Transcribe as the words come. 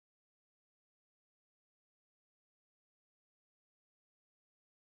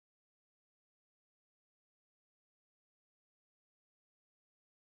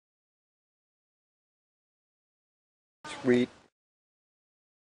Read.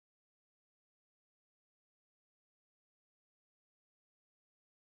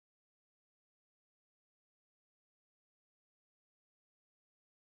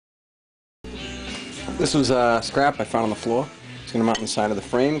 This was scrap I found on the floor. It's going to mount on the side of the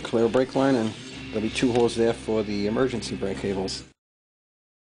frame, clear brake line, and there'll be 2 holes there for the emergency brake cables.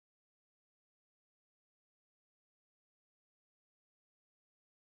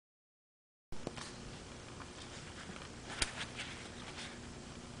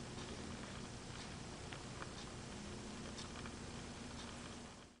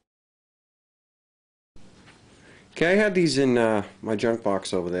 Okay, I had these in my junk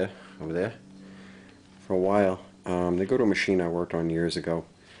box over there, for a while. They go to a machine I worked on years ago.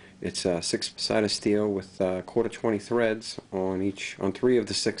 It's 6-sided steel with 1/4 threads on 3 of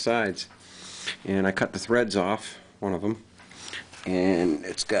the 6 sides. And I cut the threads off, one of them, and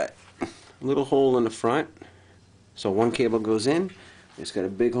it's got a little hole in the front, so 1 cable goes in. It's got a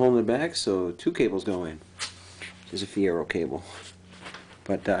big hole in the back, so 2 cables go in. There's a Fiero cable.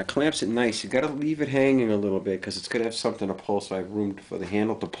 But clamps it nice. You got to leave it hanging a little bit because it's going to have something to pull, so I have room for the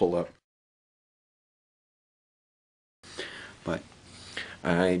handle to pull up. But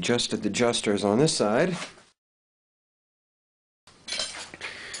I adjusted the adjusters on this side.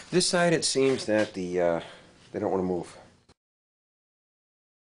 This side, it seems that they don't want to move.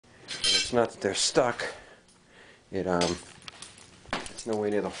 And it's not that they're stuck. It's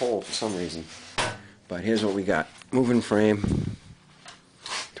nowhere near the hole for some reason. But here's what we got: moving frame,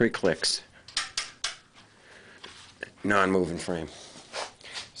 3 clicks, non-moving frame.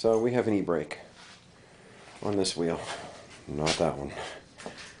 So we have an e-brake on this wheel, not that one.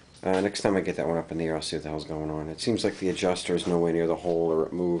 Next time I get that one up in the air, I'll see what the hell's going on. It seems like the adjuster is nowhere near the hole, or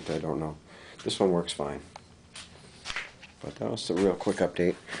it moved, I don't know. This one works fine. But that was a real quick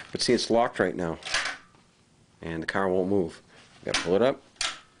update. But see, it's locked right now, and the car won't move. You gotta pull it up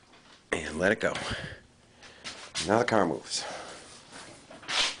and let it go. Now the car moves.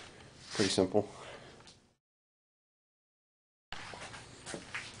 Pretty simple.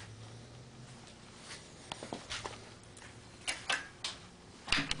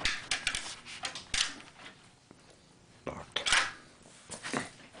 Locked.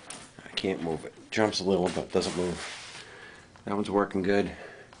 I can't move it. Jumps a little, but doesn't move. That one's working good.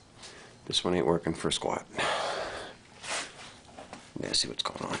 This one ain't working for a squat. Let's see what's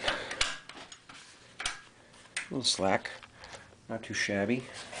going on. A little slack. Not too shabby.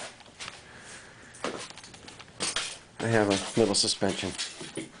 I have a little suspension,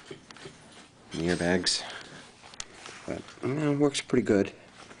 the airbags, but it works pretty good.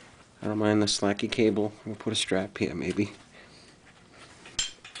 I don't mind the slacky cable. We'll put a strap here maybe.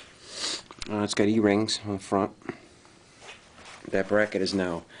 It's got E-rings on the front. That bracket is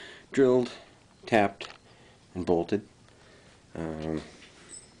now drilled, tapped, and bolted.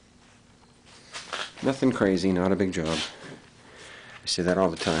 Nothing crazy, not a big job. I say that all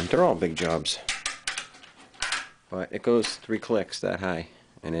the time. They're all big jobs. But it goes 3 clicks that high,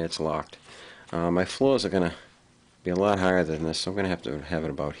 and it's locked. My floors are going to be a lot higher than this, so I'm going to have it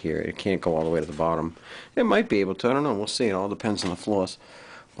about here. It can't go all the way to the bottom. It might be able to, I don't know, we'll see. It all depends on the floors.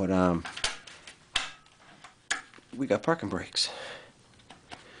 But we got parking brakes.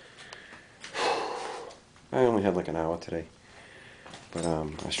 I only had like an hour today. But I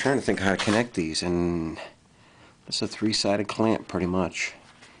was trying to think how to connect these, and it's a 3-sided clamp pretty much.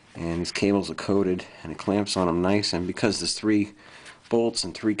 And these cables are coated, and it clamps on them nice, and because there's 3 bolts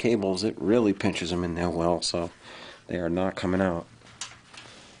and 3 cables, it really pinches them in there well, so they are not coming out.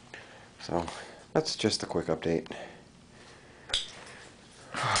 So that's just a quick update.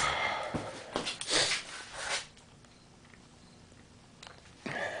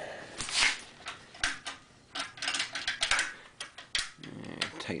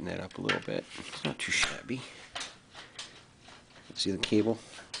 Tighten that up a little bit. It's not too shabby. See the cable?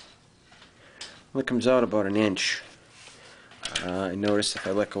 Well, it comes out about 1 inch. I noticed if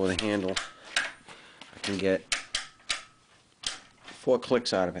I let go of the handle, I can get 4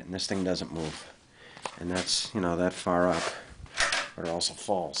 clicks out of it, and this thing doesn't move. And that's, you know, that far up. But it also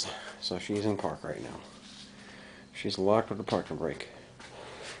falls. So she's in park right now. She's locked with the parking brake.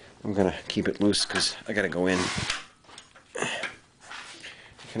 I'm gonna keep it loose because I gotta go in. I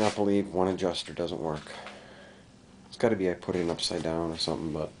cannot believe one adjuster doesn't work. It's got to be I put it upside down or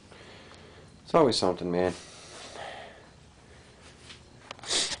something, but it's always something, man.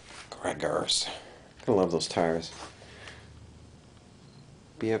 Gregars. I love those tires.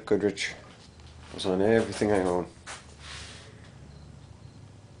 BF Goodrich was on everything I own.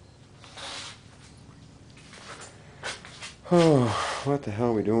 Oh, what the hell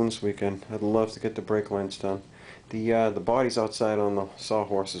are we doing this weekend? I'd love to get the brake lines done. The body's outside on the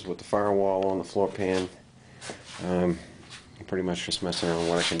sawhorses with the firewall on the floor pan. I'm pretty much just messing around with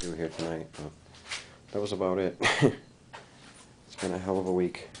what I can do here tonight. But that was about it. It's been a hell of a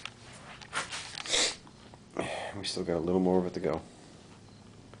week. We still got a little more of it to go.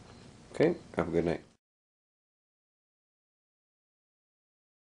 Okay, have a good night.